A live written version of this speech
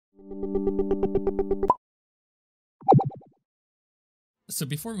So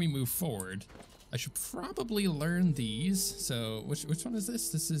before we move forward, I should probably learn these. So which one is this?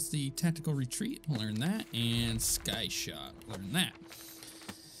 This is the tactical retreat. Learn that. And sky shot. Learn that.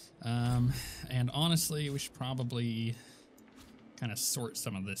 And honestly, we should probably kind of sort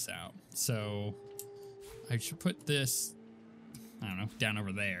some of this out. So I should put this, I don't know, down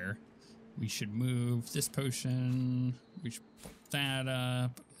over there. We should move this potion. We should put that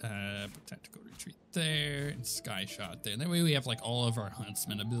up. Put tactical retreat there and sky shot there. That way we have like all of our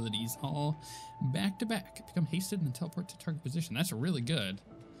huntsman abilities all back to back. Become hasted and teleport to target position. That's really good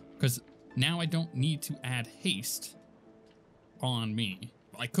because now I don't need to add haste on me.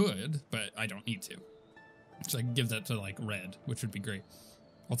 I could, but I don't need to. So I can give that to like red, which would be great.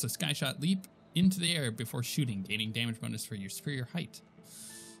 Also, sky shot, leap into the air before shooting, gaining damage bonus for your superior height.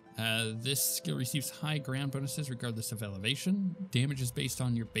 This skill receives high ground bonuses regardless of elevation. Damage is based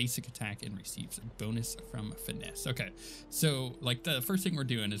on your basic attack and receives a bonus from finesse. Okay, so like the first thing we're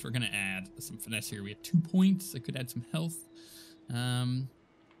doing is we're gonna add some finesse here. We have 2 points. I could add some health.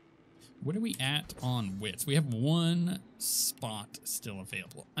 What are we at on wits? We have 1 spot still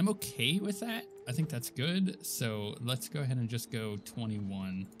available. I'm okay with that. I think that's good. So let's go ahead and just go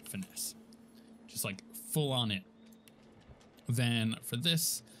 21 finesse. Just like full on it. Then for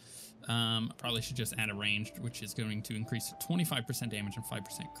this, probably should just add a ranged, which is going to increase to 25% damage and 5%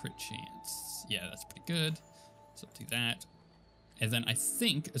 crit chance. Yeah, that's pretty good. So do that. And then I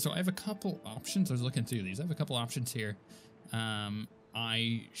think, so I have a couple options. I was looking through these. I have a couple options here.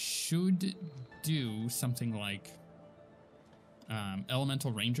 I should do something like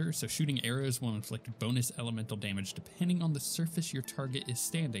Elemental Ranger. So shooting arrows will inflict bonus elemental damage depending on the surface your target is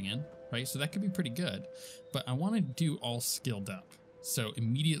standing in, right? So that could be pretty good. But I want to do all skilled up. So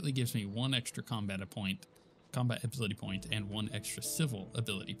immediately gives me 1 extra combat ability point, and 1 extra civil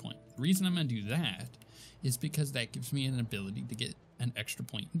ability point. The reason I'm going to do that is because that gives me an ability to get an extra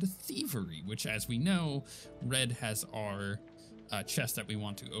point into thievery, which, as we know, red has our chest that we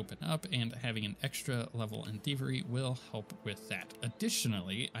want to open up, and having an extra level in thievery will help with that.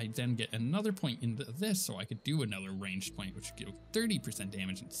 Additionally, I then get another point into this, so I could do another ranged point, which would give 30%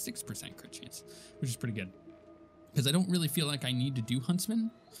 damage and 6% crit chance, which is pretty good. Because I don't really feel like I need to do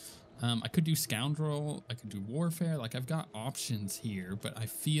huntsman. I could do scoundrel, I could do warfare, like I've got options here, but I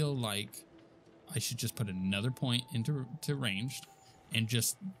feel like I should just put another point into ranged and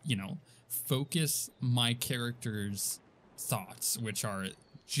just, you know, focus my character's thoughts, which are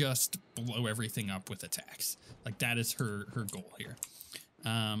just blow everything up with attacks. Like that is her goal here.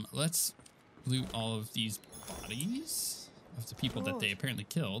 Let's loot all of these bodies of the people that they apparently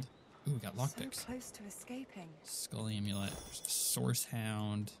killed. Ooh, we got lockpicks. So close to escaping. Skull amulet, there's a source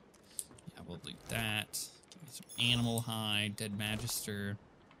hound. Yeah, we'll loot that. Give me some animal hide, dead magister,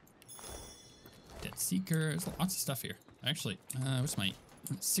 dead seeker. There's lots of stuff here. Actually, what's my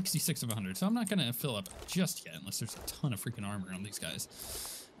 66 of 100, so I'm not gonna fill up just yet unless there's a ton of freaking armor on these guys.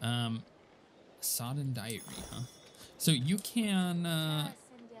 Sodden diary, huh? So you can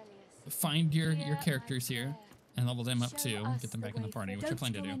find your characters here and level them up too, get them back in the party, which I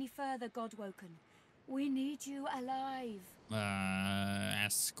plan to do. Any further, Godwoken. We need you alive.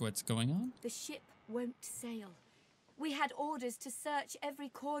 Ask what's going on? The ship won't sail. We had orders to search every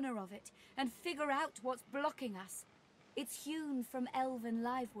corner of it and figure out what's blocking us. It's hewn from elven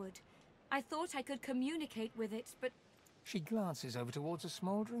livewood. I thought I could communicate with it, but... She glances over towards a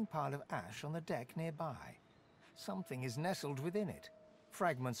smouldering pile of ash on the deck nearby. Something is nestled within it.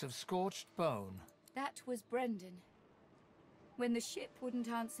 Fragments of scorched bone. That was Brendan. When the ship wouldn't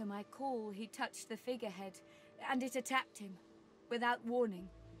answer my call, he touched the figurehead, and it attacked him, without warning.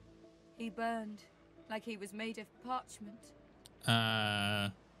 He burned, like he was made of parchment.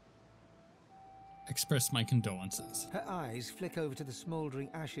 Express my condolences. Her eyes flick over to the smouldering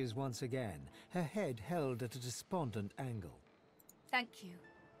ashes once again, her head held at a despondent angle. Thank you.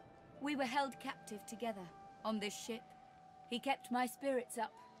 We were held captive together, on this ship. He kept my spirits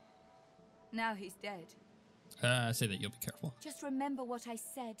up. Now he's dead. Say that you'll be careful. Just remember what I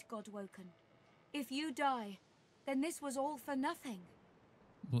said, Godwoken. If you die, then this was all for nothing.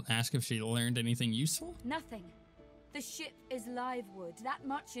 We'll ask if she learned anything useful? Nothing. The ship is livewood, that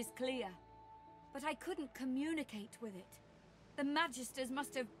much is clear. But I couldn't communicate with it. The Magisters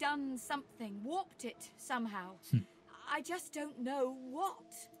must have done something, warped it somehow. I just don't know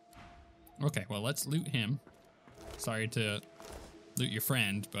what. Okay, well, let's loot him. Sorry to loot your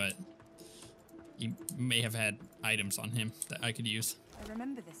friend, but he may have had items on him that I could use. I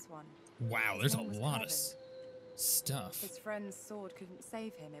remember this one. Wow, there's a lot of stuff. His friend's sword couldn't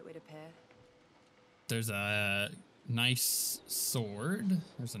save him, it would appear. There's a nice sword.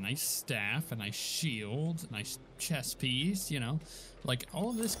 There's a nice staff, a nice shield, a nice chest piece, you know. Like, all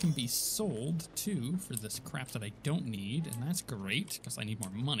of this can be sold, too, for this crap that I don't need, and that's great, because I need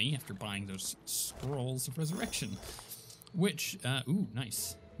more money after buying those scrolls of resurrection. Which, ooh,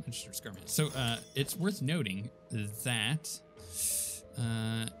 nice. Register skirmish. So, it's worth noting that,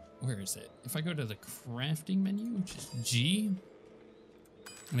 where is it? If I go to the crafting menu, which is G,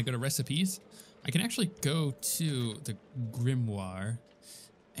 and I go to recipes, I can actually go to the grimoire,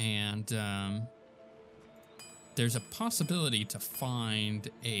 and, there's a possibility to find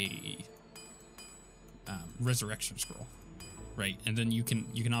a resurrection scroll, right? And then you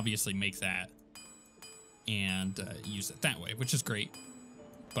can obviously make that and use it that way, which is great.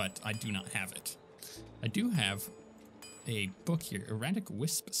 But I do not have it. I do have a book here, Erratic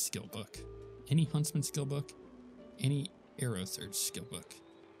Wisp skill book, any huntsman skill book, any arrow third skill book.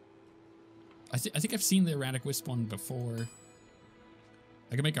 I think I've seen the Erratic Wisp one before.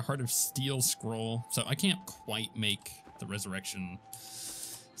 I can make a Heart of Steel scroll, so I can't quite make the resurrection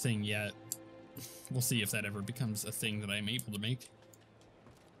thing yet. We'll see if that ever becomes a thing that I'm able to make.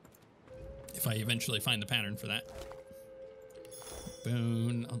 If I eventually find the pattern for that.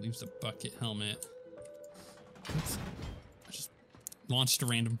 Boon, I'll use the bucket helmet. Oops. I just launched a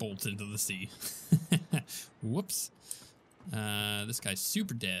random bolt into the sea. Whoops. This guy's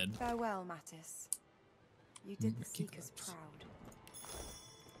super dead. Farewell, Mattis. You did the Seekers proud.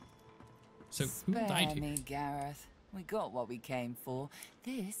 So, who died here? Me, Gareth. We got what we came for.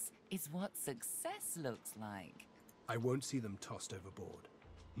 This is what success looks like. I won't see them tossed overboard.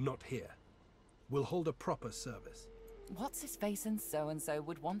 Not here. We'll hold a proper service. What's his face and so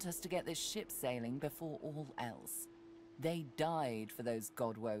would want us to get this ship sailing before all else. They died for those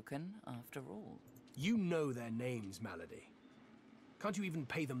Godwoken, after all. You know their names, Malady. Can't you even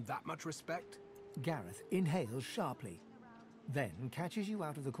pay them that much respect? Gareth inhales sharply, then catches you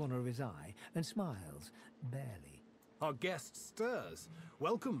out of the corner of his eye and smiles, barely. Our guest stirs.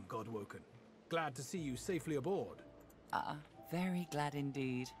 Welcome, Godwoken. Glad to see you safely aboard. Very glad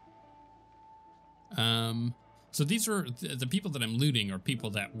indeed. So these are the people that I'm looting are people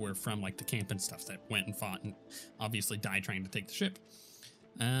that were from like the camp and stuff that went and fought and obviously died trying to take the ship.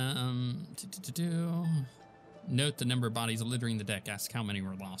 Note the number of bodies littering the deck. Ask how many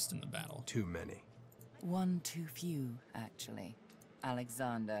were lost in the battle. Too many. One too few, actually.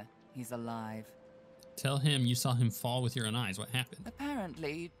 Alexander, he's alive. Tell him you saw him fall with your own eyes. What happened?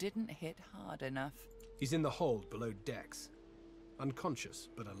 Apparently, you didn't hit hard enough. He's in the hold below decks. Unconscious,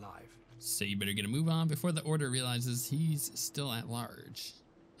 but alive. So you better get a move on before the Order realizes he's still at large.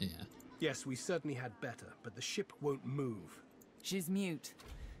 Yeah. Yes, we certainly had better, but the ship won't move. She's mute.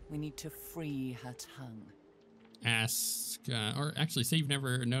 We need to free her tongue. Ask, or actually say you've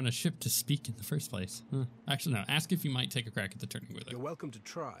never known a ship to speak in the first place. Huh. Actually, no. Ask if you might take a crack at the turning with it. You're welcome to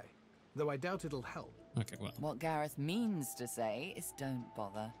try, though I doubt it'll help. Okay, well. What Gareth means to say is don't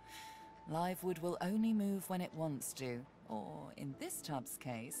bother. Livewood will only move when it wants to, or in this tub's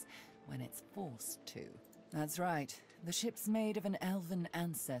case, when it's forced to. That's right. The ship's made of an elven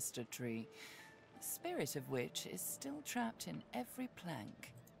ancestor tree, the spirit of which is still trapped in every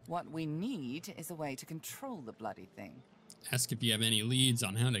plank. What we need is a way to control the bloody thing. Ask if you have any leads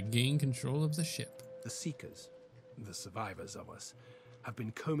on how to gain control of the ship. The Seekers, the survivors of us, have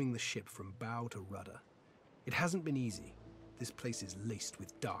been combing the ship from bow to rudder. It hasn't been easy. This place is laced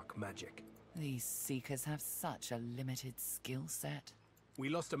with dark magic. These Seekers have such a limited skill set. We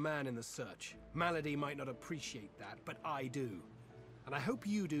lost a man in the search. Malady might not appreciate that, but I do. And I hope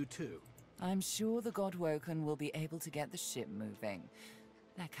you do too. I'm sure the Godwoken will be able to get the ship moving.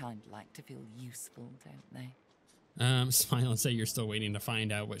 They kind of like to feel useful, don't they? Smile and say you're still waiting to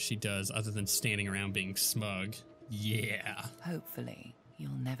find out what she does other than standing around being smug. Yeah. Hopefully,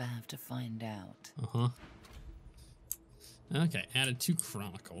 you'll never have to find out. Uh-huh. Okay, added 2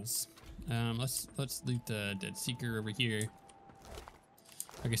 chronicles. Let's loot the dead seeker over here.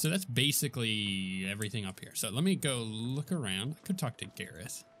 Okay, so that's basically everything up here. So let me go look around. I could talk to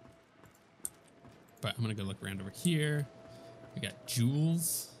Gareth, but I'm gonna go look around over here. We got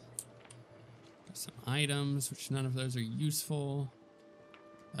jewels. Got some items, which none of those are useful.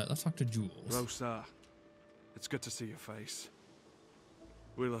 Let's talk to Jules. Lohse, it's good to see your face.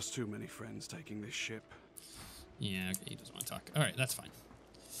 We lost too many friends taking this ship. Yeah, okay, he doesn't want to talk. All right, that's fine.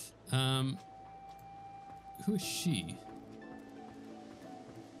 Who is she?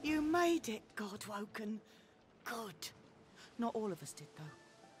 You made it, Godwoken. Good. Not all of us did, though.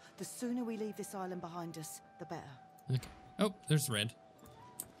 The sooner we leave this island behind us, the better. Okay. Oh, there's Red.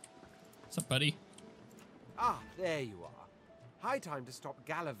 What's up, buddy? Ah, there you are. High time to stop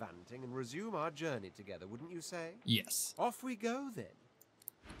gallivanting and resume our journey together, wouldn't you say? Yes. Off we go then.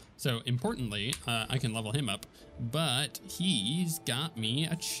 So importantly, I can level him up, but he's got me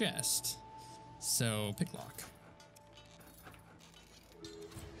a chest. So pick lock.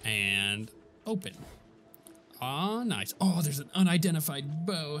 And open. Oh, nice. Oh, there's an unidentified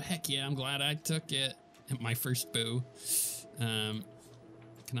bow. Heck yeah, I'm glad I took it. My first bow. Can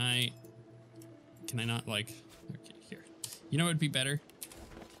I not, like... Okay, here. You know what would be better?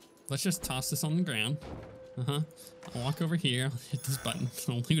 Let's just toss this on the ground. I'll walk over here. I'll hit this button.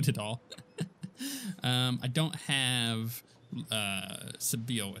 I'll loot it all. I don't have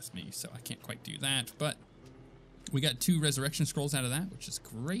Sabille with me, so I can't quite do that, but we got 2 resurrection scrolls out of that, which is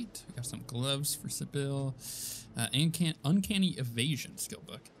great. We got some gloves for Sabille. Uncanny evasion skill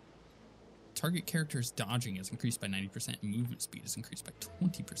book. Target character's dodging is increased by 90%, and movement speed is increased by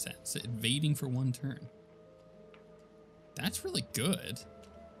 20%. So evading for 1 turn. That's really good.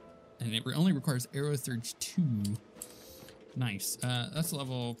 And it only requires arrow surge 2. Nice. Let's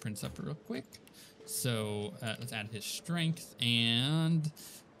level Prince up real quick. So let's add his strength. And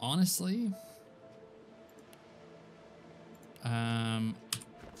honestly,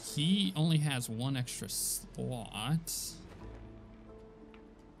 he only has 1 extra slot,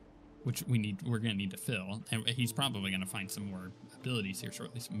 which we're gonna need to fill, and he's probably gonna find some more abilities here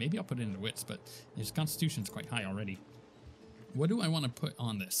shortly. So maybe I'll put it into wits, but his constitution's quite high already. What do I want to put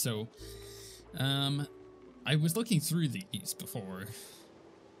on this? So, I was looking through these before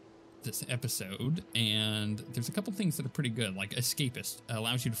this episode, and there's a couple things that are pretty good, like escapist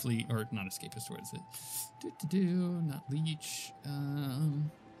allows you to flee, or not escapist. What is it? Not leech.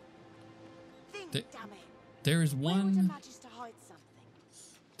 Damn it. There's Where would a one magister hide something?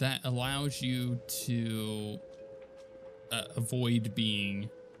 that allows you to avoid being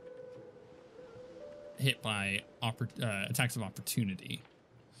hit by attacks of opportunity,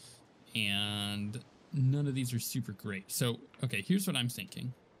 and none of these are super great. So, okay, here's what I'm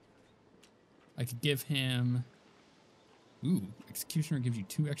thinking. I could give him... Ooh, Executioner gives you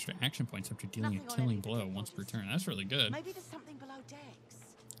 2 extra action points after dealing a killing blow once per turn. That's really good. Maybe there's something below decks.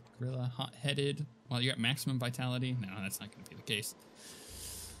 Gorilla, hot-headed. Well, you got maximum vitality. No, that's not going to be the case.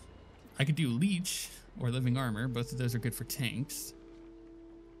 I could do Leech or Living Armor. Both of those are good for tanks.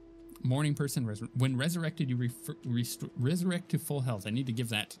 Morning Person, when resurrected, you resurrect to full health. I need to give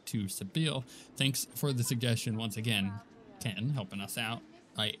that to Sabille. Thanks for the suggestion once again, Ken, helping us out.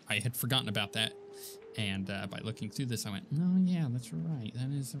 I had forgotten about that, and by looking through this, I went, no, yeah, that's right.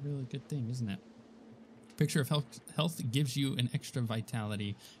 That is a really good thing, isn't it? Picture of health gives you an extra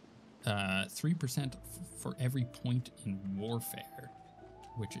vitality, 3% for every point in warfare,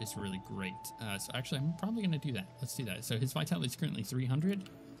 which is really great. So actually, I'm probably going to do that. Let's do that. So his vitality is currently 300.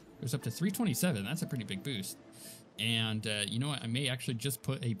 Goes up to 327. That's a pretty big boost. And you know what? I may actually just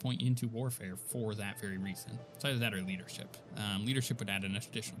put a point into warfare for that very reason. It's either that or leadership. Leadership would add an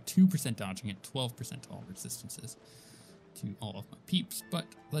additional 2% dodging and 12% to all resistances to all of my peeps. But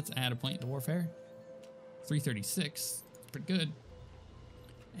let's add a point into warfare. 336. Pretty good.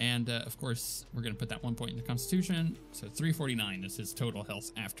 And of course, we're going to put that 1 point into Constitution. So 349 is his total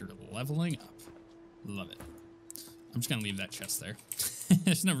health after leveling up. Love it. I'm just going to leave that chest there.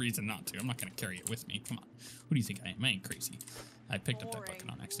 There's no reason not to. I'm not going to carry it with me. Come on. Who do you think I am? I ain't crazy. I picked up that bucket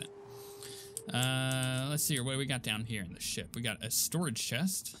on accident. Let's see here. What do we got down here in the ship? We got a storage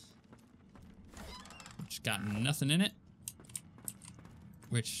chest, which got nothing in it,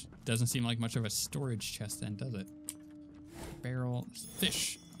 which doesn't seem like much of a storage chest then, does it? Barrel.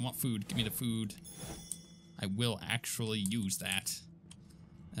 Fish. I want food. Give me the food. I will actually use that.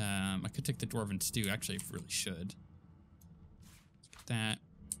 I could take the dwarven stew. Actually, I really should.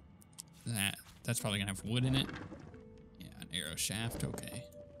 That's probably gonna have wood in it. Yeah, an arrow shaft. Okay.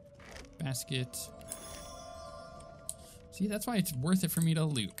 Basket. See, that's why it's worth it for me to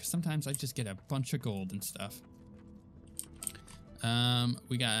loot, 'cause sometimes I just get a bunch of gold and stuff.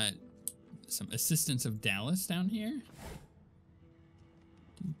 We got some assistants of Dallas down here.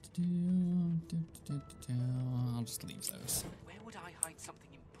 I'll just leave those. Where would I hide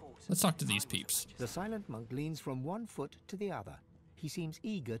something important? Let's talk to these peeps. The silent monk leans from one foot to the other. He seems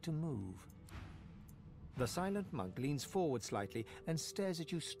eager to move. The silent monk leans forward slightly and stares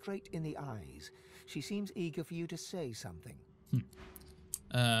at you straight in the eyes. She seems eager for you to say something.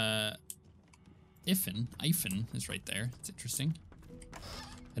 Ifen is right there. It's interesting.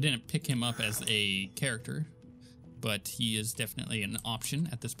 I didn't pick him up as a character, but he is definitely an option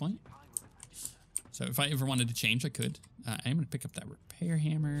at this point. So if I ever wanted to change, I could. I'm going to pick up that repair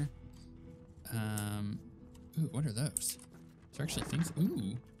hammer. Ooh, what are those? Is there actually things?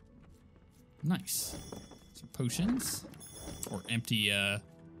 Ooh. Nice. Some potions. or empty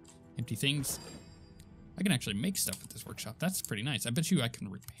things. I can actually make stuff with this workshop. That's pretty nice. I bet you I can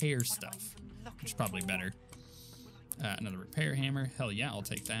repair stuff, which is probably better. Another repair hammer. Hell yeah, I'll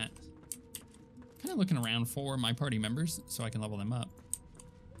take that. Kind of looking around for my party members so I can level them up.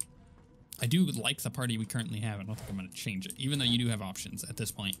 I do like the party we currently have. I don't think I'm going to change it, even though you do have options at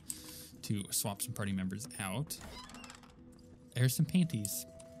this point to swap some party members out. There's some panties.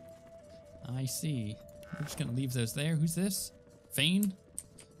 I see. We're just going to leave those there. Who's this? Fane?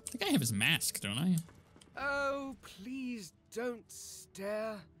 I think I have his mask, don't I? Oh, please don't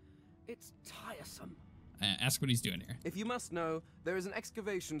stare. It's tiresome. Ask what he's doing here. If you must know, there is an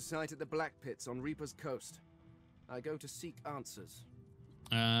excavation site at the Black Pits on Reaper's Coast. I go to seek answers.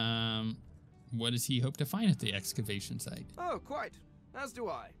 What does he hope to find at the excavation site? Oh, quite. As do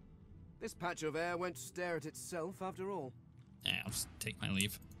I. This patch of air won't stare at itself after all. I'll just take my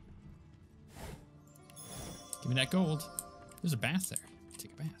leave. Give me that gold. There's a bath there.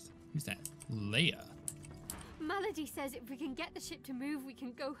 Take a bath. Who's that? Leia. Melody says if we can get the ship to move, we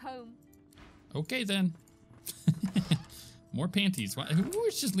can go home. Okay, then. More panties. Who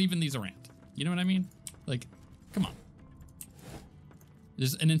is just leaving these around? You know what I mean? Like, come on.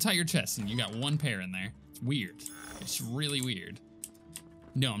 There's an entire chest, and you got one pair in there. It's weird. It's really weird.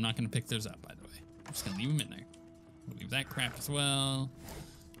 No, I'm not going to pick those up, by the way. I'm just going to leave them in there. We'll leave that crap as well.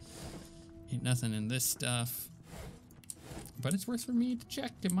 Ain't nothing in this stuff. But it's worth for me to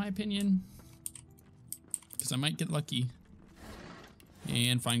check, in my opinion. Because I might get lucky.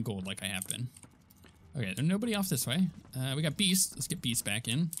 And find gold like I have been. Okay, there's nobody off this way. We got Beast. Let's get Beast back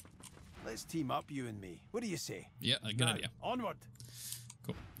in. Let's team up, you and me. What do you say? Yeah, good idea. Onward.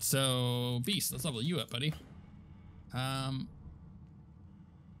 Cool. So, Beast, let's level you up, buddy.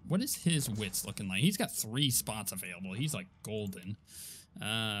 What is his wits looking like? He's got 3 spots available. He's like golden.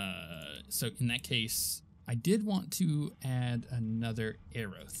 So in that case, I did want to add another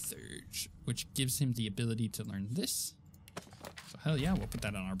arrow surge, which gives him the ability to learn this. So hell yeah, we'll put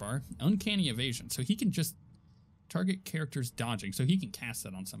that on our bar. Uncanny evasion. So he can just target characters dodging. So he can cast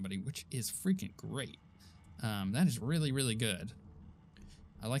that on somebody, which is freaking great. That is really, really good.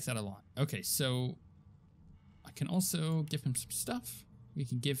 I like that a lot. Okay, so I can also give him some stuff. We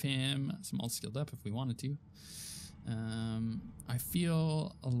can give him some all skilled up if we wanted to. I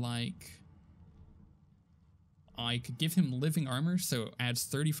feel like I could give him living armor, so it adds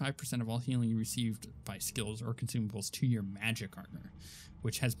 35% of all healing you received by skills or consumables to your magic armor,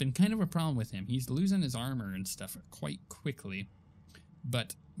 which has been kind of a problem with him. He's losing his armor and stuff quite quickly,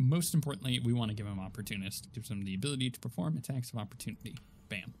 but most importantly, we want to give him Opportunist. Gives him the ability to perform attacks of opportunity.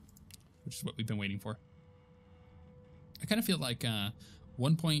 Bam. Which is what we've been waiting for. I kind of feel like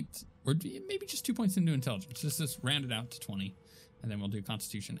 1 point, or maybe just 2 points into intelligence. Just round it out to 20, and then we'll do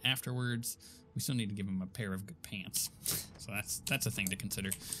Constitution afterwards. We still need to give him a pair of good pants. So that's a thing to consider.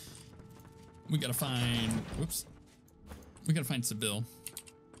 We gotta find, whoops. We gotta find Sybil.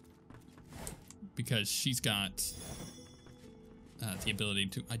 Because she's got the ability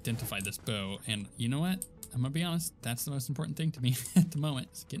to identify this bow. And you know what? I'm gonna be honest, that's the most important thing to me at the moment,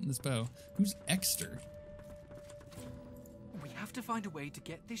 is getting this bow. Who's Exter? We have to find a way to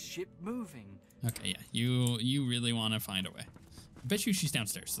get this ship moving. Okay, yeah, you really want to find a way. I bet you she's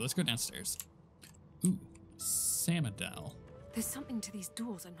downstairs, so let's go downstairs. Ooh, Samadal. There's something to these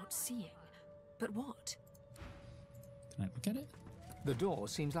doors I'm not seeing. But what? Can I look at it? The door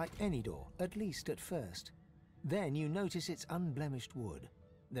seems like any door, at least at first. Then you notice its unblemished wood.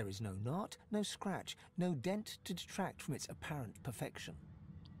 There is no knot, no scratch, no dent to detract from its apparent perfection.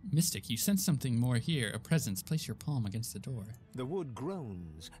 Mystic, you sense something more here, a presence. Place your palm against the door. The wood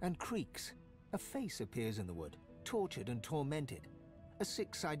groans and creaks. A face appears in the wood, tortured and tormented. A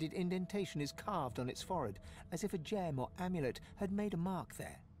 6-sided indentation is carved on its forehead, as if a gem or amulet had made a mark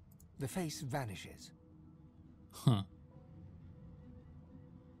there. The face vanishes. Huh.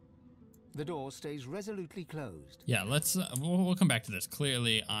 The door stays resolutely closed. Yeah, let's, we'll come back to this.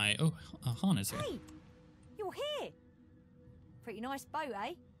 Clearly, Han is here. Hey, you're here. Pretty nice boat,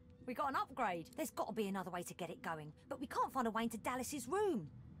 eh? We got an upgrade. There's got to be another way to get it going, but we can't find a way into Dallas's room.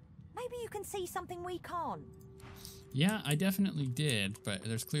 Maybe you can see something we can't. Yeah, I definitely did, but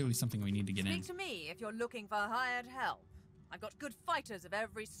there's clearly something we need to get in. Speak to me if you're looking for hired help. I've got good fighters of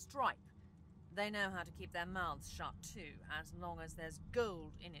every stripe. They know how to keep their mouths shut too, as long as there's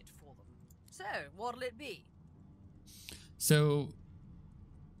gold in it for them. So, what'll it be? So,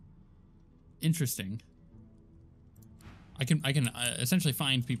 interesting. I can essentially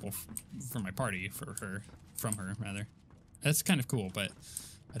find people for my party, from her rather. That's kind of cool, but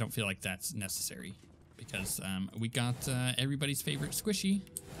I don't feel like that's necessary because we got everybody's favorite squishy,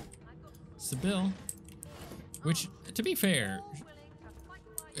 Sybil. Which, to be fair,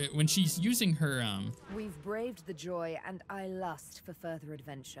 when she's using her We've braved the joy, and I lust for further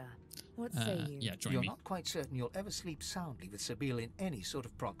adventure. What say you? yeah, join You're me. not quite certain you'll ever sleep soundly with Sabine in any sort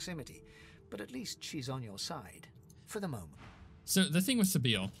of proximity, but at least she's on your side for the moment. So the thing with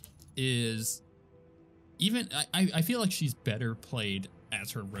Sabine is, even I feel like she's better played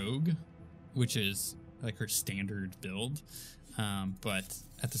as her rogue, which is like her standard build. But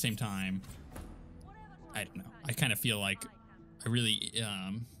at the same time, I don't know. I kind of feel like I really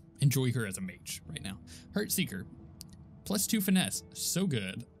enjoy her as a mage right now. Heart Seeker, +2 finesse, so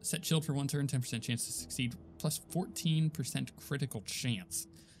good. Set shield for 1 turn, 10% chance to succeed, +14% critical chance.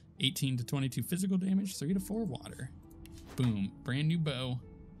 18 to 22 physical damage, 3 to 4 water. Boom, brand new bow.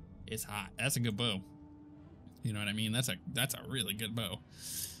 It's hot. That's a good bow. You know what I mean? That's a really good bow.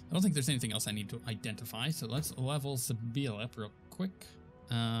 I don't think there's anything else I need to identify, so let's level Sabine up real quick.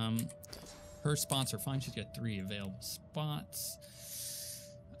 Her spots are fine. She's got 3 available spots.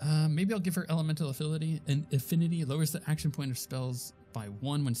 Maybe I'll give her elemental affinity. And affinity lowers the action point of spells by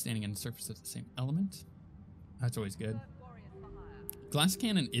 1 when standing on the surface of the same element. That's always good. Glass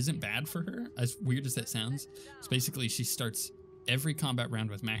Cannon isn't bad for her, as weird as that sounds. So basically, she starts every combat round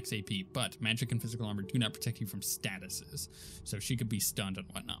with max AP, but magic and physical armor do not protect you from statuses. So she could be stunned and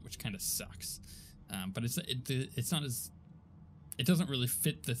whatnot, which kind of sucks. But it's not as... It doesn't really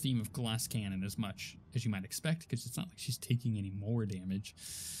fit the theme of Glass Cannon as much as you might expect, because it's not like she's taking any more damage.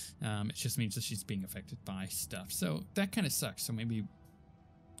 It just means that she's being affected by stuff. So that kind of sucks. So maybe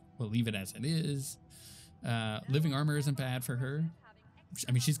we'll leave it as it is. Living armor isn't bad for her.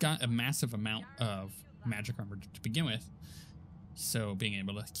 I mean, she's got a massive amount of magic armor to begin with. So being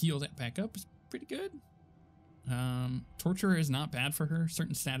able to heal that back up is pretty good. Torturer is not bad for her.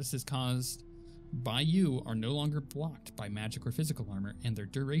 Certain statuses caused by you are no longer blocked by magic or physical armor, and their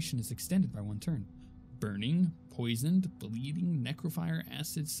duration is extended by 1 turn. Burning, poisoned, bleeding, necrofire,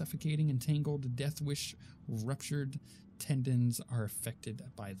 acid, suffocating, entangled, death wish, ruptured tendons are affected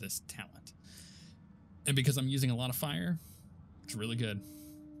by this talent. And because I'm using a lot of fire, it's really good.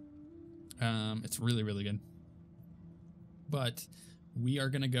 It's really, really good. But we are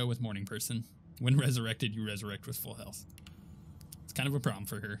going to go with Morning Person. When resurrected, you resurrect with full health. It's kind of a problem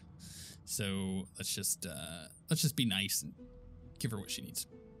for her. So let's just be nice and give her what she needs.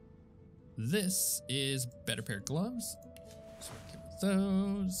 This is better pair of gloves. So we'll give her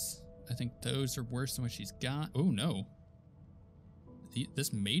those. I think those are worse than what she's got. Oh no.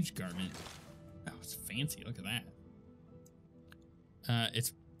 This mage garment. Oh, it's fancy. Look at that.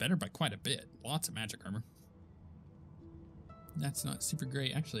 It's better by quite a bit. Lots of magic armor. That's not super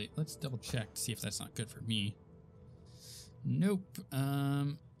great. Actually, let's double check to see if that's not good for me. Nope.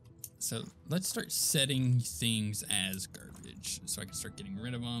 So let's start setting things as garbage so I can start getting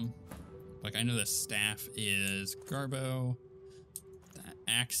rid of them. Like, I know the staff is Garbo. That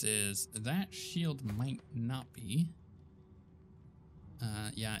axe is. That shield might not be.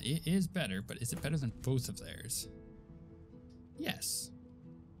 Yeah, it is better, but is it better than both of theirs? Yes.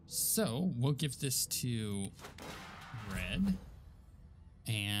 So we'll give this to red.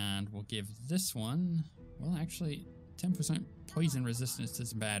 And we'll give this one, well, actually, 10% poison resistance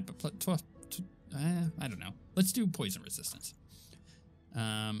isn't bad, but 12, I don't know. Let's do poison resistance.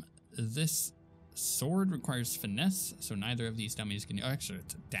 This sword requires finesse, so neither of these dummies can... Oh, actually,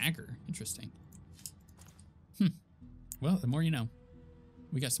 it's a dagger. Interesting. Well, the more you know.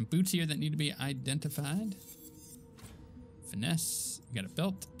 We got some boots here that need to be identified. Finesse. We got a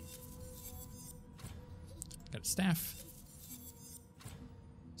belt. Got a staff.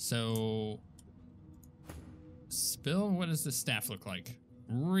 So... Spill, what does this staff look like?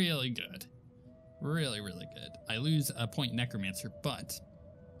 Really good. Really, really good. I lose a point necromancer, but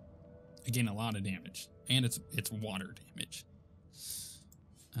I gain a lot of damage. And it's water damage.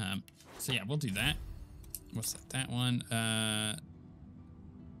 So yeah, we'll do that. We'll set that one.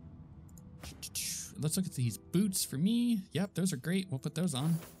 Let's look at these boots for me. Yep, those are great. We'll put those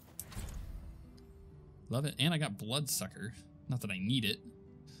on. Love it. And I got Bloodsucker. Not that I need it.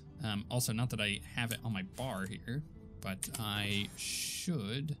 Also, not that I have it on my bar here, but I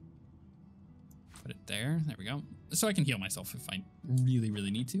should put it there. There we go. So I can heal myself if I really,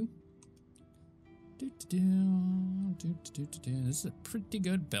 really need to. This is a pretty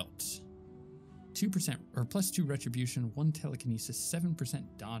good belt. 2% or +2 retribution, 1 telekinesis, 7%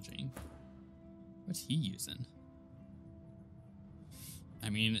 dodging. What's he using? I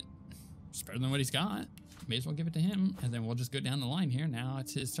mean, it's better than what he's got. May as well give it to him, and then we'll just go down the line here. Now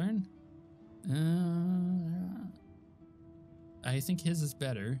it's his turn. I think his is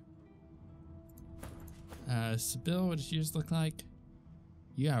better. Sibyl, what does yours look like?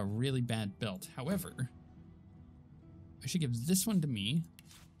 You got a really bad belt. However, I should give this one to me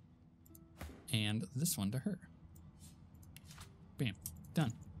and this one to her. Bam.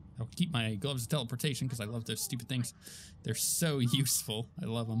 Done. I'll keep my gloves of teleportation because I love those stupid things. They're so useful. I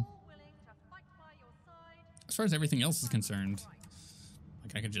love them. As far as everything else is concerned,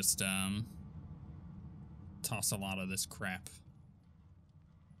 like I could just toss a lot of this crap.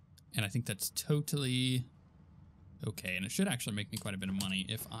 And I think that's totally okay. And it should actually make me quite a bit of money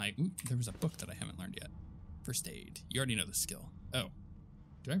if I... Ooh, there was a book that I haven't learned yet. First aid. You already know the skill. Oh.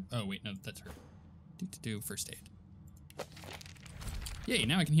 Do I? Oh, wait, no, that's her. Do first aid. Yay,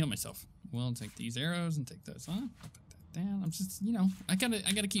 now I can heal myself. We'll take these arrows and take those on. Put that down. I'm just, you know, I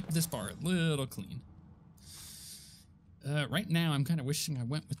gotta keep this bar a little clean. Right now, I'm kind of wishing I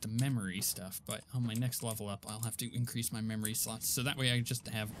went with the memory stuff, but on my next level up, I'll have to increase my memory slots, so that way I just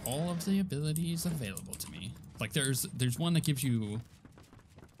have all of the abilities available to me. Like, there's one that gives you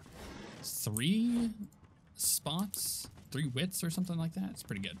 3 spots, 3 wits or something like that. It's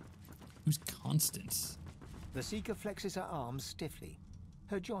pretty good. Who's Constance? The Seeker flexes her arms stiffly.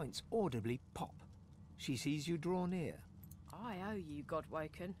 Her joints audibly pop. She sees you draw near. I owe you,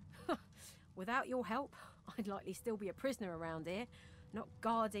 Godwoken. Without your help, I'd likely still be a prisoner around here, not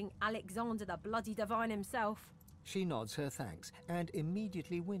guarding Alexander the bloody divine himself. She nods her thanks and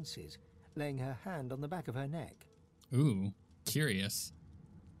immediately winces, laying her hand on the back of her neck. Ooh, curious.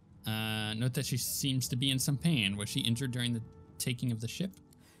 Note that she seems to be in some pain. Was she injured during the taking of the ship?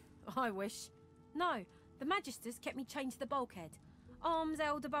 I wish. No, the Magisters kept me chained to the bulkhead. Arms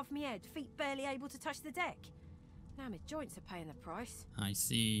held above me head, feet barely able to touch the deck. Now my joints are paying the price. I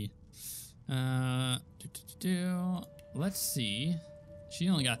see. Let's see. She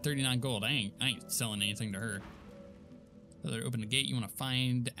only got 39 gold. I ain't selling anything to her. Whether open the gate, you want to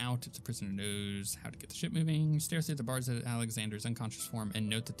find out if the prisoner knows how to get the ship moving. Stare through the bars at Alexander's unconscious form and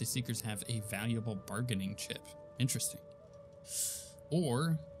note that the Seekers have a valuable bargaining chip. Interesting.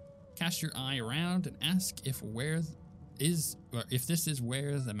 Or cast your eye around and ask if this is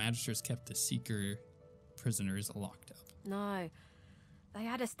where the Magisters kept the Seeker prisoners locked up. No, they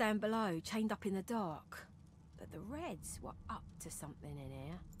had us down below, chained up in the dark. But the Reds were up to something in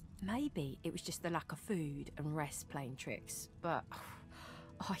here. Maybe it was just the lack of food and rest playing tricks, but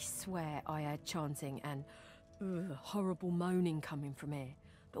I swear I heard chanting and horrible moaning coming from here.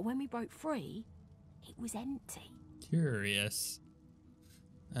 But when we broke free, it was empty. Curious.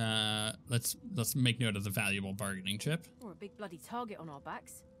 Let's make note of the valuable bargaining chip. Or a big bloody target on our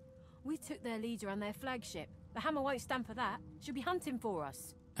backs. We took their leader and their flagship. The Hammer won't stand for that. She'll be hunting for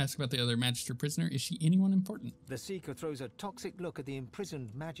us. Ask about the other Magister prisoner. Is she anyone important? The Seeker throws a toxic look at the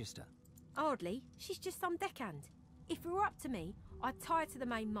imprisoned Magister. Hardly. She's just some deckhand. If it were up to me, I'd tie her to the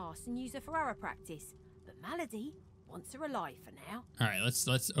main mast and use her for arrow practice. But Malady wants her alive for now. All right,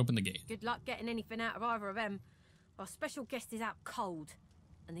 let's open the gate. Good luck getting anything out of either of them. Our special guest is out cold,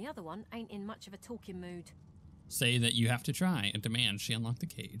 and the other one ain't in much of a talking mood. Say that you have to try and demand she unlock the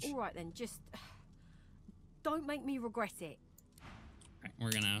cage. All right then, just don't make me regret it. All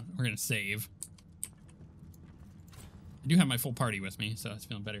right, we're gonna save. I do have my full party with me, so it's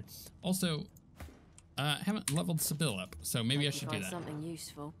feeling better. Also, I haven't leveled Sibyl up, so maybe I should do that. Something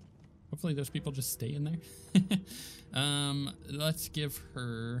useful. Hopefully those people just stay in there. Let's give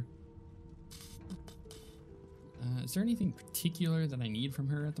her... is there anything particular that I need from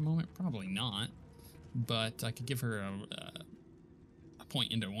her at the moment? Probably not. But I could give her a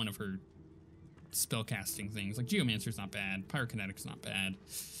point into one of her spellcasting things. Like Geomancer's not bad. Pyrokinetic's not bad.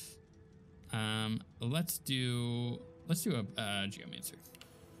 Let's do a Geomancer.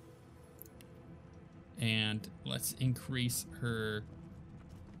 And let's increase her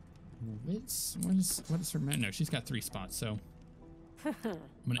wits. What is her? No, she's got 3 spots, so I'm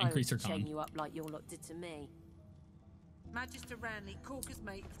gonna increase her con. Chain you up like your lot did to me. Magister Ranley, Corker's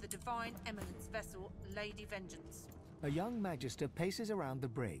mate of the Divine Eminence vessel, Lady Vengeance. A young Magister paces around the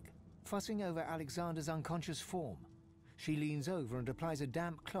brig, fussing over Alexander's unconscious form. She leans over and applies a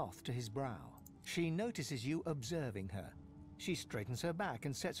damp cloth to his brow. She notices you observing her. She straightens her back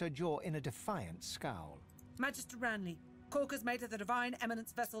and sets her jaw in a defiant scowl. Magister Ranley, Corker's mate of the Divine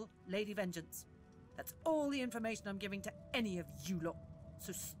Eminence vessel, Lady Vengeance. That's all the information I'm giving to any of you lot.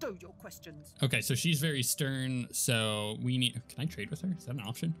 So stow your questions. Okay, so she's very stern, so we need... Can I trade with her? Is that an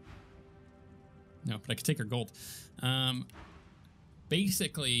option? No, but I could take her gold.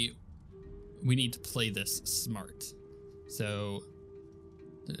 Basically, we need to play this smart. So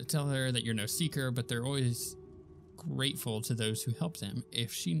tell her that you're no seeker, but they're always grateful to those who help them.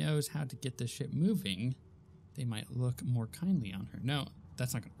 If she knows how to get the ship moving, they might look more kindly on her. No,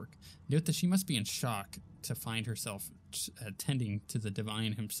 that's not going to work. Note that she must be in shock to find herself attending to the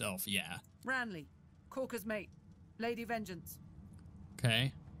divine himself. Yeah. Ranley, Corker's mate, Lady Vengeance.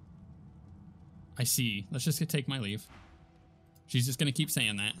 Okay. I see. Let's just take my leave. She's just going to keep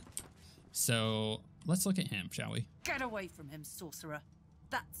saying that. So let's look at him, shall we? Get away from him, sorcerer.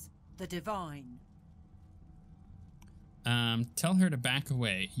 That's the divine. Tell her to back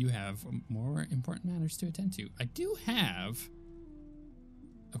away. You have more important matters to attend to. I do have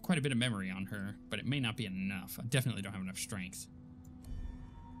quite a bit of memory on her, but it may not be enough. I definitely don't have enough strength.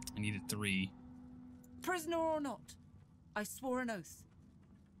 I needed 3. Prisoner or not, I swore an oath.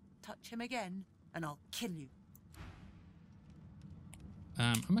 Touch him again, and I'll kill you.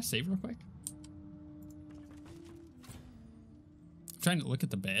 I'm gonna save real quick. I'm trying to look at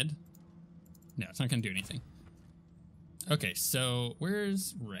the bed. No, it's not gonna do anything. Okay, so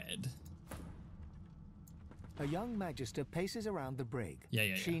where's Red? A young magister paces around the brig.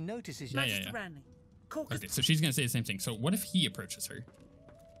 Yeah. She notices you. Magister Ranley. Okay, so she's gonna say the same thing. So what if he approaches her?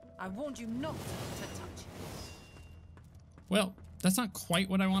 I warned you not to touch him. Well, that's not quite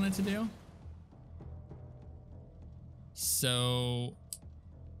what I wanted to do. So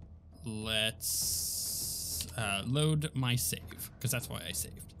let's load my save, because that's why I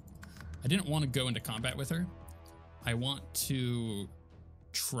saved. I didn't want to go into combat with her. I want to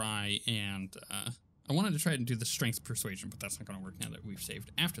try and I wanted to try and do the strength persuasion, but that's not going to work now that we've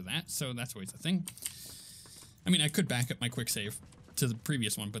saved after that, so that's always a thing. I mean, I could back up my quick save to the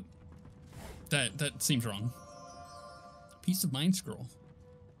previous one, but that seems wrong. Piece of mind scroll.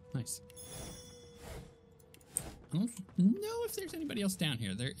 Nice. I don't know if there's anybody else down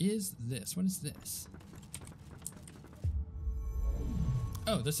here. There is this. What is this?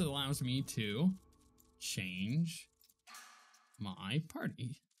 Oh, this allows me to change my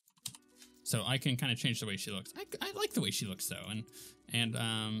party. So I can kind of change the way she looks. I like the way she looks though, and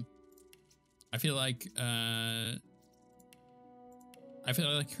I feel like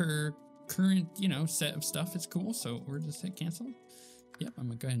her current, set of stuff is cool. So we're just hit cancel. Yep, I'm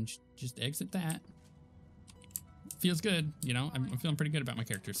gonna go ahead and just exit that. Feels good, I'm feeling pretty good about my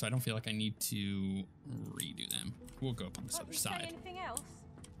character, so I don't feel like I need to redo them. We'll go up on this other side. Anything else?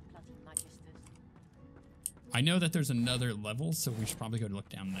 I know that there's another level, so we should probably go to look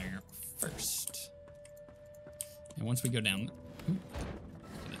down there first. And once we go down, look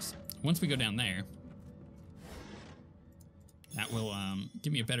at this. Once we go down there, that will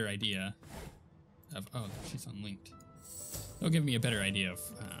give me a better idea of. Oh, she's unlinked. It'll give me a better idea of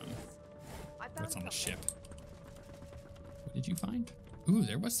what's on the ship. What did you find? Ooh,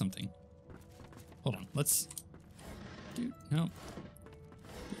 there was something. Hold on, let's. Dude, no.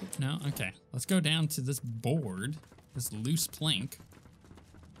 No, okay. Let's go down to this board, this loose plank.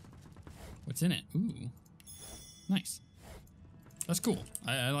 What's in it? Ooh, nice. That's cool.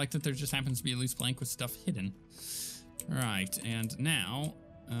 I like that there just happens to be a loose plank with stuff hidden. All right, and now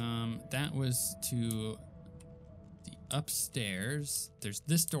that was to the upstairs. There's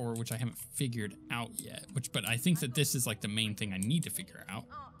this door, which I haven't figured out yet. But I think that this is like the main thing I need to figure out.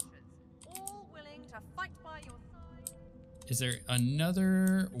 All willing to fight by your side. Is there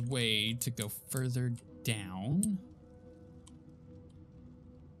another way to go further down?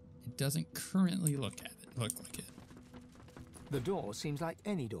 It doesn't currently look like it. The door seems like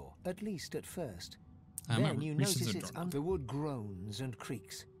any door, at least at first. Then Then you notice it's the wood groans and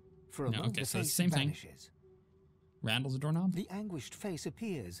creaks. For a moment, okay, the so face same vanishes. thing. Rattle the doorknob? The anguished face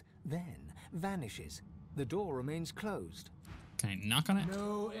appears, then vanishes. The door remains closed. Can I knock on it?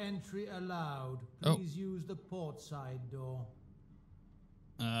 No entry allowed. Oh. Please use the port side door.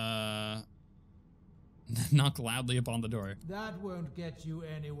 Knock loudly upon the door. That won't get you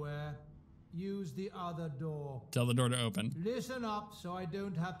anywhere. Use the other door. Tell the door to open. Listen up so I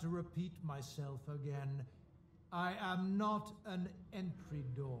don't have to repeat myself again. I am not an entry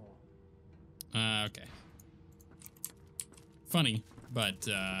door. Okay. Funny, but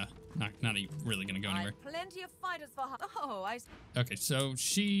not really gonna go anywhere. Plenty of fighters for her. Oh, I. Okay, so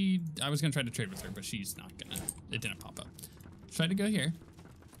I was gonna try to trade with her, but she's not gonna. It didn't pop up. Try to go here.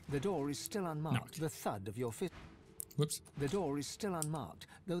 The door is still unmarked. Knock. The thud of your fist. Whoops. The door is still unmarked,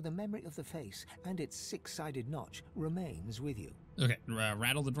 though the memory of the face and its six-sided notch remains with you. Okay,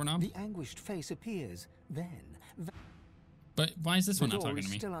 rattle the doorknob. The anguished face appears, then. But why is this one not talking to The door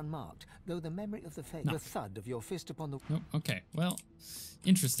me? is still unmarked, though the memory of the face. No. The thud of your fist upon the. Nope. Okay. Well,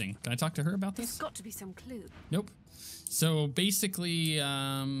 interesting. Can I talk to her about this? There's got to be some clue. Nope. So basically,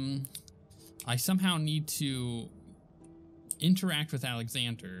 I somehow need to interact with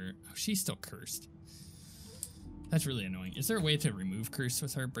Alexander. Oh, she's still cursed. That's really annoying. Is there a way to remove curse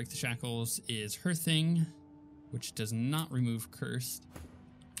with her? Break the shackles is her thing, which does not remove cursed.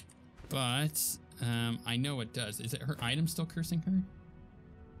 But I know it does. Is it her item still cursing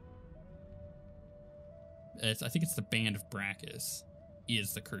her? I think it's the Band of Brachus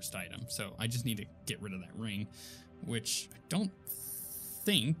is the cursed item. So I just need to get rid of that ring, which I don't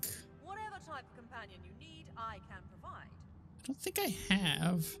think... Whatever type of companion you need, I can provide. I don't think I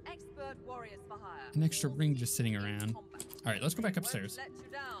have Expert warriors for hire. an extra ring just sitting around. All right, let's go back upstairs. Won't let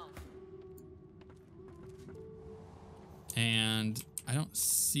you down. And I don't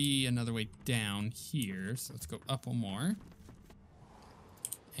see another way down here, so let's go up one more.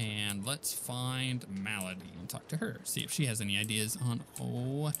 And let's find Malady and talk to her. See if she has any ideas on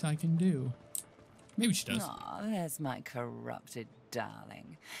what I can do. Maybe she does. Aw, there's my corrupted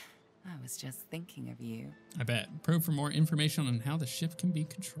darling. I was just thinking of you. I bet. Probe for more information on how the ship can be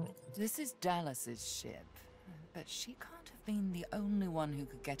controlled. This is Dallas's ship, but she can't have been the only one who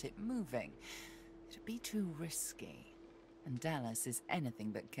could get it moving. It'd be too risky. And Dallas is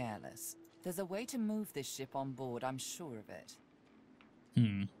anything but careless. There's a way to move this ship on board, I'm sure of it.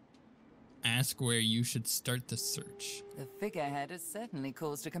 Ask where you should start the search. The figurehead has certainly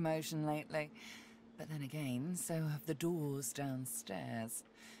caused a commotion lately. But then again, so have the doors downstairs.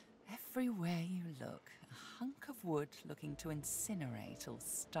 Everywhere you look, a hunk of wood looking to incinerate or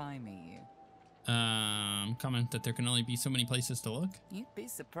stymie you. Comment that there can only be so many places to look? You'd be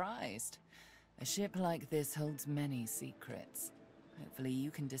surprised. A ship like this holds many secrets. Hopefully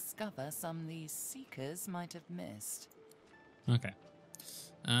you can discover some these seekers might have missed. Okay.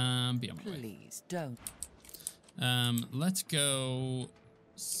 Be on my way. Please don't. Let's go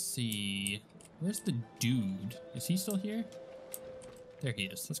see. Where's the dude? Is he still here? There he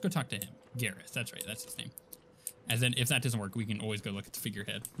is. Let's go talk to him. Gareth. That's right. That's his name. And then if that doesn't work, we can always go look at the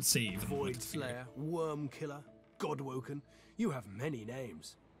figurehead. Save. Void Slayer, Worm Killer, Godwoken. You have many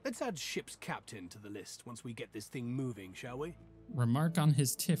names. Let's add ship's captain to the list once we get this thing moving, shall we? Remark on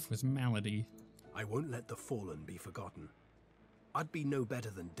his tiff with Malady. I won't let the fallen be forgotten. I'd be no better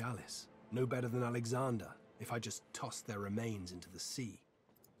than Dallas, no better than Alexander, if I just tossed their remains into the sea.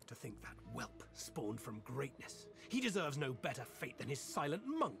 To think that whelp spawned from greatness. He deserves no better fate than his silent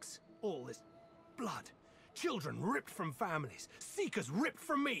monks. All this blood. Children ripped from families. Seekers ripped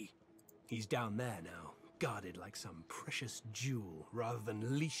from me. He's down there now, guarded like some precious jewel, rather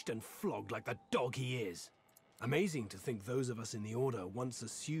than leashed and flogged like the dog he is. Amazing to think those of us in the Order once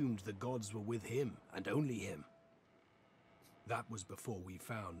assumed the gods were with him, and only him. That was before we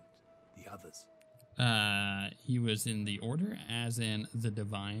found the others. He was in the Order, as in the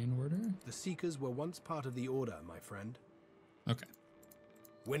Divine Order? The Seekers were once part of the Order, my friend. Okay.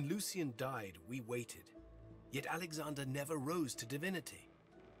 When Lucian died, we waited. Yet Alexander never rose to divinity.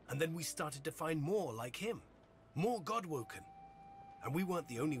 And then we started to find more like him. More Godwoken. And we weren't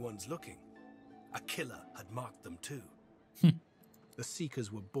the only ones looking. A killer had marked them too. The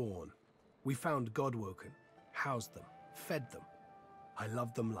Seekers were born. We found Godwoken, housed them, fed them. I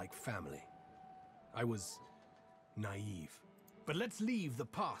loved them like family. I was naive. But let's leave the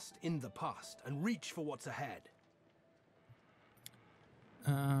past in the past and reach for what's ahead.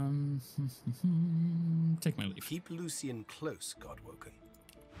 Take my leave. Keep Lucian close, Godwoken.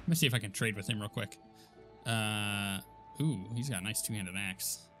 Let me see if I can trade with him real quick. Ooh, he's got a nice two-handed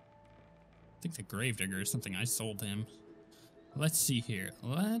axe. I think the Gravedigger is something I sold him. Let's see here.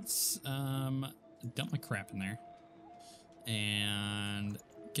 Let's dump my crap in there and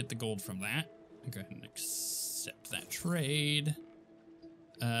get the gold from that. Go ahead and accept that trade.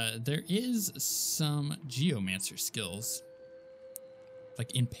 There is some geomancer skills,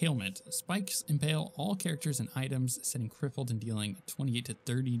 like impalement. Spikes impale all characters and items, setting crippled and dealing 28 to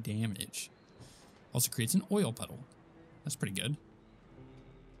 30 damage. Also creates an oil puddle. That's pretty good.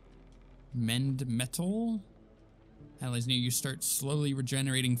 Mend metal. Allies near you start slowly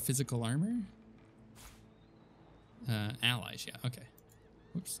regenerating physical armor. Allies, yeah, okay.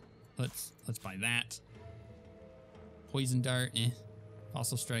 Whoops. Let's buy that. Poison dart,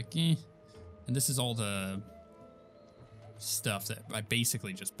 Fossil strike, And this is all the stuff that I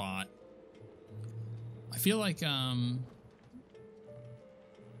basically just bought. I feel like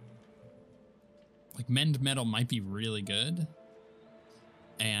mend metal might be really good,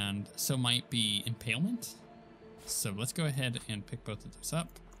 and so might be impalement. So let's go ahead and pick both of those up.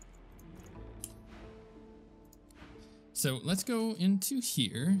 So let's go into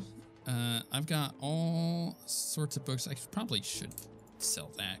here. I've got all sorts of books. I probably should sell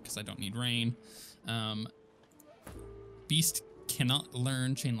that because I don't need rain. Beast cannot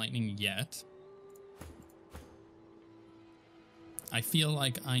learn Chain Lightning yet. I feel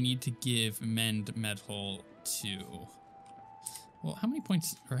like I need to give Mend Metal to... Well, how many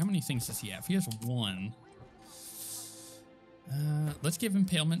points, or how many things does he have? He has one. Let's give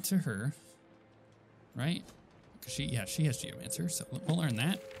Impalement to her. Right? Because she has Geomancer, so we'll learn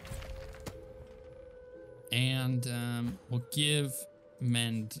that. And we'll give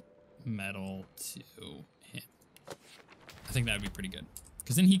mend metal to him. I think that would be pretty good.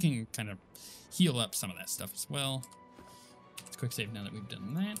 Because then he can kind of heal up some of that stuff as well. Let's quick save now that we've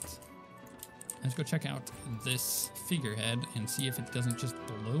done that. Let's go check out this figurehead and see if it doesn't just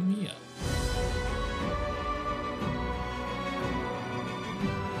blow me up.